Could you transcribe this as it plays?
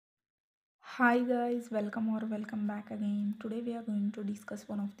Hi guys, welcome back again. Today we are going to discuss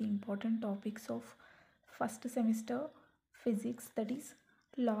one of the important topics of first semester physics, that is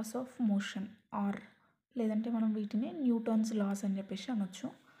laws of motion, or లేదంటే మనం వీటిని Newton's laws అని చెప్పేసి అనొచ్చు.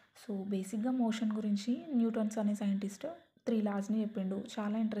 So బేసిక్గా motion గురించి Newton's అనే scientist 3 లాస్ని చెప్పిండు.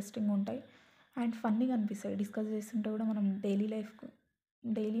 చాలా ఇంట్రెస్టింగ్ ఉంటాయి అండ్ ఫన్నీగా అనిపిస్తాయి. డిస్కస్ చేస్తుంటే కూడా మనం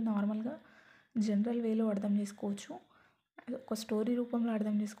డైలీ నార్మల్గా జనరల్ వేలో అర్థం చేసుకోవచ్చు. ఒక స్టోరీ రూపంలో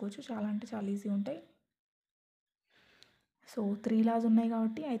అర్థం చేసుకోవచ్చు. చాలా అంటే చాలా ఈజీ ఉంటాయి. సో 3 లాస్ ఉన్నాయి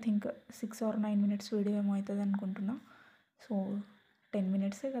కాబట్టి I think 6 are 9 minutes video ఏమో అవుతుంది అనుకుంటున్నా. సో 10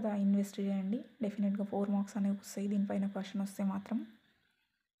 మినిట్సే కదా, ఇన్వెస్ట్ చేయండి. డెఫినెట్గా 4 మార్క్స్ అనేవి వస్తాయి దీనిపైన క్వశ్చన్ వస్తే మాత్రం.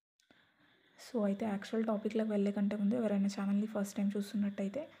 సో అయితే యాక్చువల్ టాపిక్లోకి వెళ్ళే కంటే ముందు ఎవరైనా ఛానల్ని ఫస్ట్ టైం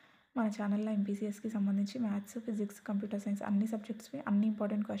చూస్తున్నట్టయితే మన ఛానల్లో ఎంపీసీఎస్కి సంబంధించి మ్యాథ్స్, ఫిజిక్స్, కంప్యూటర్ సైన్స్ అన్ని సబ్జెక్ట్స్వి అన్ని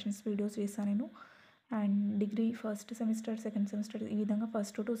ఇంపార్టెంట్ క్వశ్చన్స్ వీడియోస్ చేస్తాను నేను. And degree first semester, second semester ఈ విధంగా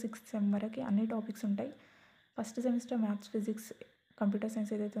ఫస్ట్ టు 6th సెమ్ వరకు అన్ని టాపిక్స్ ఉంటాయి. First semester maths, physics, computer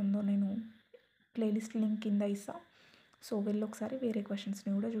science ఏదైతే ఉందో నేను ప్లేలిస్ట్ లింక్ కింద ఇస్తా. సో వెళ్ళి ఒకసారి వేరే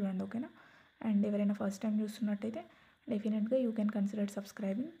క్వశ్చన్స్ని కూడా చూడండి, ఓకేనా. అండ్ ఎవరైనా ఫస్ట్ టైం చూస్తున్నట్టయితే డెఫినెట్గా you can consider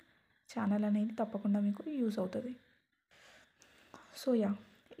subscribing. Channel అనేది తప్పకుండా మీకు యూస్ అవుతుంది. సో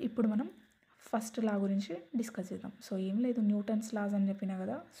ఇప్పుడు మనం ఫస్ట్ లా గురించి డిస్కస్ చేద్దాం. సో ఏం లేదు, న్యూటన్స్ లాస్ అని చెప్పినా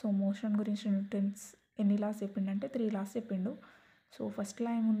కదా. సో మోషన్ గురించి న్యూటన్స్ ఎన్ని లాస్ చెప్పిండంటే 3 లాస్ చెప్పిండు. సో ఫస్ట్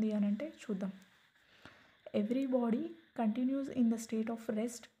లా ఏముంది అని అంటే చూద్దాం. Every body continuous in the state of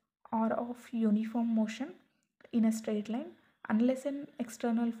rest are of uniform motion in a straight line unless N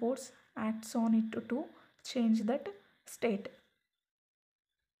external force acts on it to change that state.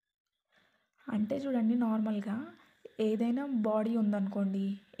 అంటే చూడండి, నార్మల్గా ఏదైనా body ఉందనుకోండి,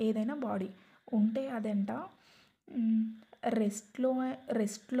 ఏదైనా బాడీ ఉంటే అదంట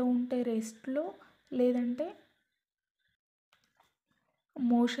రెస్ట్లో ఉంటే రెస్ట్లో, లేదంటే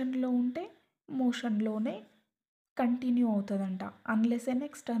మోషన్లో ఉంటే మోషన్లోనే కంటిన్యూ అవుతుందంట. Unless N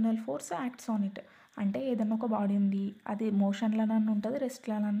external force acts on it. అంటే ఏదైనా ఒక బాడీ ఉంది, అది మోషన్లోనన్నా ఉంటుంది,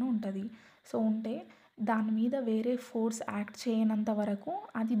 రెస్ట్లోనన్నా ఉంటుంది. సో ఉంటే దాని మీద వేరే ఫోర్స్ యాక్ట్ చేయనంత వరకు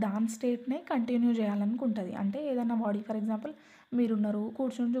అది దాని స్టేట్నే కంటిన్యూ చేయాలనుకుంటుంది. అంటే ఏదైనా బాడీ, ఫర్ ఎగ్జాంపుల్ మీరున్నారు,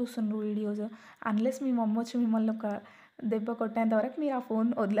 కూర్చొని చూస్తున్నారు వీడియోస్, అన్లెస్ మీ మమ్మీ వచ్చి మిమ్మల్ని ఒక దెబ్బ కొట్టేంత వరకు మీరు ఆ ఫోన్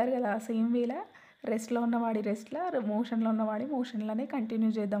వదలరు కదా. సేమ్ వేలా రెస్ట్లో ఉన్నవాడి రెస్ట్లో, మోషన్లో ఉన్నవాడి మోషన్లోనే కంటిన్యూ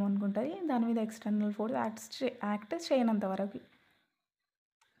చేద్దాం అనుకుంటుంది, దాని మీద ఎక్స్టర్నల్ ఫోర్స్ యాక్ట్ చేయనంత వరకు.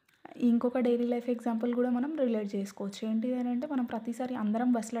 ఇంకొక డైలీ లైఫ్ ఎగ్జాంపుల్ కూడా మనం రిలేట్ చేసుకోవచ్చు. ఏంటి అని అంటే, మనం ప్రతిసారి అందరం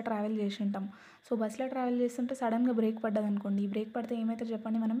బస్సులో ట్రావెల్ చేసి ఉంటాం. సో బస్సులో ట్రావెల్ చేస్తుంటే సడన్గా బ్రేక్ పడ్డది అనుకోండి, బ్రేక్ పడితే ఏమవుతుంది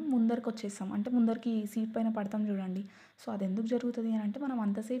చెప్పండి, మనం ముందరికి వచ్చేస్తాం. అంటే ముందరికి సీట్ పైన పడతాం చూడండి. సో అది ఎందుకు జరుగుతుంది అని అంటే, మనం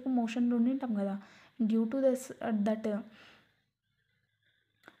అంతసేపు మోషన్లో ఉండి ఉంటాం కదా. డ్యూ టు దట్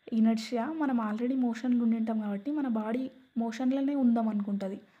ఇనర్షియా మనం ఆల్రెడీ మోషన్లో ఉండి ఉంటాం కాబట్టి మన బాడీ మోషన్లోనే ఉందాం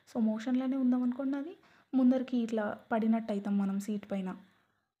అనుకుంటుంది. సో మోషన్లోనే ఉందాం అనుకున్నది అది ముందరికి ఇట్లా పడినట్టు అవుతాం మనం సీట్ పైన.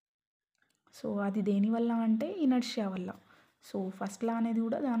 సో అది దేనివల్ల అంటే ఇనర్షియా వల్ల. సో ఫస్ట్ లా అనేది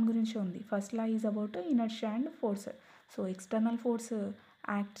కూడా దాని గురించే ఉంది. First law is about inertia and force. So external force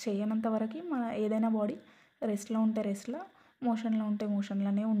act చేయనంత వరకు మన ఏదైనా బాడీ రెస్ట్లో ఉంటే రెస్ట్లో, మోషన్లో ఉంటే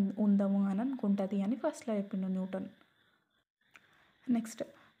మోషన్లోనే ఉందాము అని అనుకుంటుంది అని ఫస్ట్ లా చెప్పిండు న్యూటన్. నెక్స్ట్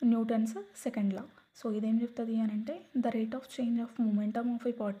న్యూటన్స్ సెకండ్ లా. సో ఇదేం చెప్తుంది అని అంటే, the rate of change of momentum of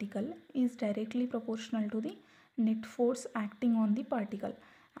A particle is directly proportional to the net force acting on the particle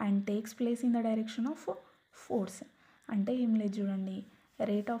and takes place in the direction of force. అంటే ఏం లేదు చూడండి,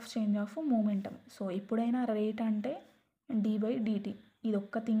 rate of change of momentum. So ఎప్పుడైనా rate అంటే d/dt, ఇది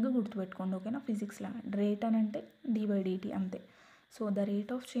ఒక్క thing గుర్తుపెట్టుకోండి, ఓకేనా. ఫిజిక్స్లో రేట్ అని అంటే d/dt అంతే. So the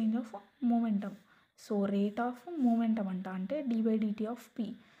rate of change of momentum. So rate of momentum అంటే d/dt of p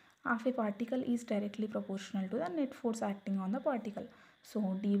of A particle is directly proportional to the net force acting on the particle. So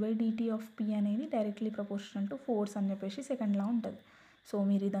d/dt of p అనేది directly proportional to force అని చెప్పేసి second లా ఉంటుంది. So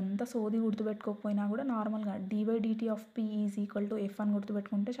మీరు ఇదంతా సోది గుర్తుపెట్టుకోకపోయినా కూడా నార్మల్గా d/dt of p is equal to f అని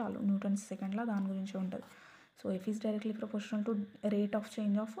గుర్తుపెట్టుకుంటే చాలు. న్యూటన్స్ సెకండ్లో దాని గురించి ఉంటుంది. So f is directly proportional to rate of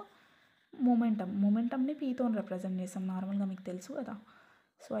change of మొమెంటమ్ని pతో represent చేస్తాం నార్మల్గా, మీకు తెలుసు కదా.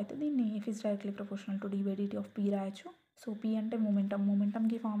 సో అయితే దీన్ని f is directly proportional to d/dt of p రాయొచ్చు. సో p అంటే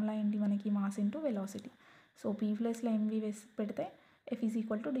మొమెంటమ్కి ఫార్ములా ఏంటి మనకి, mass into velocity. So p ప్లేస్లో mv వేసి పెడితే f is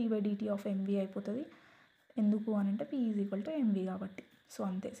equal to d/dt of mv అయిపోతుంది. ఎందుకు అని అంటే p is equal to mv కాబట్టి. సో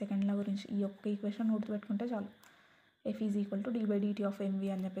అంతే, సెకండ్ లా గురించి ఈ ఒక్క ఈక్వేషన్ గుర్తుపెట్టుకుంటే చాలు. f is equal to d/dt of mv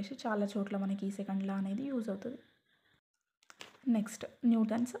అని చెప్పేసి చాలా చోట్ల మనకి ఈ సెకండ్ లా అనేది యూజ్ అవుతుంది. Next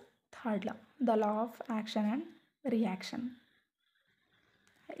Newton's third law, the law of action and reaction.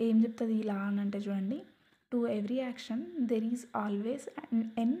 ఏం చెప్తుంది ఈ లా అని అంటే చూడండి, to every action there is always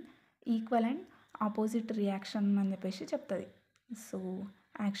N equal and opposite reaction అని చెప్పేసి చెప్తుంది. So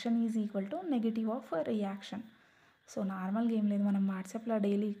action is equal to negative of reaction. So నార్మల్గా ఏం లేదు, మనం వాట్సాప్లో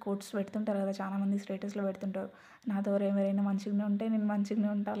డైలీ కోట్స్ పెడుతుంటారు కదా, చాలామంది స్టేటస్లో పెడుతుంటారు. నాతో ఎవరైనా మంచిగానే ఉంటే నేను మంచిగానే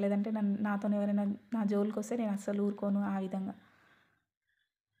ఉంటాను, లేదంటే నాతో ఎవరైనా నా జోలికి వస్తే నేను అస్సలు ఊరుకోను, ఆ విధంగా.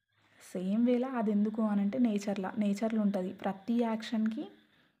 సేమ్ వేలా అది ఎందుకు అని అంటే నేచర్లో ఉంటుంది. ప్రతి యాక్షన్కి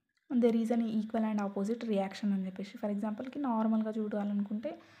there is an equal and opposite reaction అని చెప్పేసి. ఫర్ ఎగ్జాంపుల్కి నార్మల్గా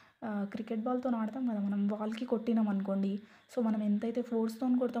చూడాలనుకుంటే క్రికెట్ బాల్తో ఆడతాం కదా, మనం బాల్కి కొట్టినాం అనుకోండి, సో మనం ఎంతైతే ఫోర్స్తో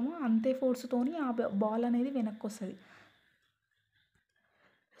కొడతామో అంతే ఫోర్స్తోని ఆ బాల్ అనేది వెనక్కి వస్తుంది.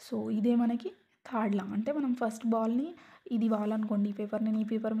 సో ఇదే మనకి థర్డ్ లా. అంటే మనం ఫస్ట్ బాల్ని, ఇది బాల్ అనుకోండి, ఈ పేపర్, నేను ఈ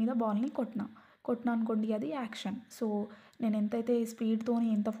పేపర్ మీద బాల్ని కొట్టినా అనుకోండి, అది యాక్షన్. సో నేను ఎంతైతే స్పీడ్తోని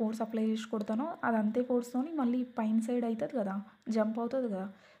ఎంత ఫోర్స్ అప్లై చేసి కొడతానో అది అంతే ఫోర్స్తోని మళ్ళీ పైన సైడ్ అవుతుంది కదా, జంప్ అవుతుంది కదా,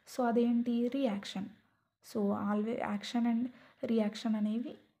 సో అదేంటి, reaction. So action and reaction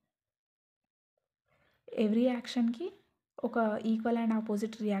అనేవి ఎవ్రీ యాక్షన్కి ఒక ఈక్వల్ అండ్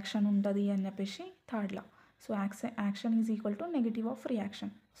ఆపోజిట్ రియాక్షన్ ఉంటుంది అని చెప్పేసి third law. So action is equal to negative of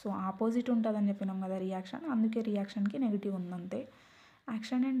reaction. So opposite ఉంటుందని చెప్పినాం కదా రియాక్షన్, అందుకే రియాక్షన్కి negative ఉందంతే.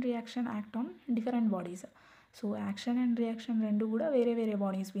 Action and reaction act on different bodies. So action and reaction రెండు కూడా వేరే వేరే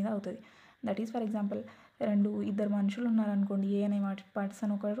బాడీస్ మీద అవుతుంది. దట్ ఈస్ ఫర్ ఎగ్జాంపుల్, ఇద్దరు మనుషులు ఉన్నారనుకోండి, ఏ అనే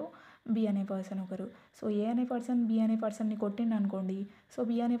పర్సన్ ఒకరు, బి అనే పర్సన్ ఒకరు. సో ఏ అనే పర్సన్ బి అనే పర్సన్ని కొట్టిండు అనుకోండి, సో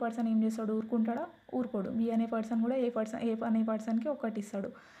బి అనే పర్సన్ ఏం చేస్తాడు, ఊరుకుంటాడా, ఊరుకోడు. బి అనే పర్సన్ కూడా ఏ అనే పర్సన్కి ఒకటి ఇస్తాడు.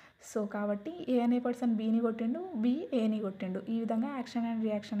 సో కాబట్టి ఏ అనే పర్సన్ బీని కొట్టిండు, బి ఏని కొట్టిండు. ఈ విధంగా యాక్షన్ అండ్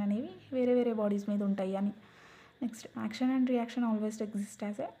రియాక్షన్ అనేవి వేరే వేరే బాడీస్ మీద ఉంటాయి అని. Next, action and reaction always exist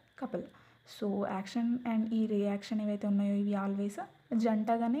as a couple. So action and ఈ రియాక్షన్ ఏవైతే ఉన్నాయో ఇవి ఆల్వేస్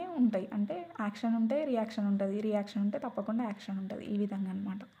జంటగానే ఉంటాయి. అంటే యాక్షన్ ఉంటే రియాక్షన్ ఉంటుంది, రియాక్షన్ ఉంటే తప్పకుండా యాక్షన్ ఉంటుంది, ఈ విధంగా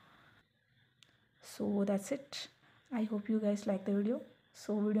అనమాట. So that's it. I hope you guys like the video.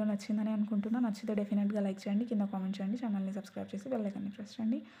 So video నచ్చిందని అనుకుంటున్నా. నచ్చితే డెఫినెట్గా లైక్ చేయండి, కింద కామెంట్ చేయండి, ఛానల్ని సబ్స్క్రైబ్ చేసి బెల్ ఐకాన్ని ప్రెస్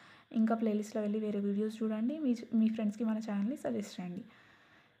చేయండి. ఇంకా ప్లేలిస్ట్లో వెళ్ళి వేరే వీడియోస్ చూడండి, మీ ఫ్రెండ్స్కి మన ఛానల్ని సజెస్ట్ చేయండి.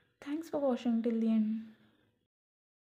 Thanks for watching till the end.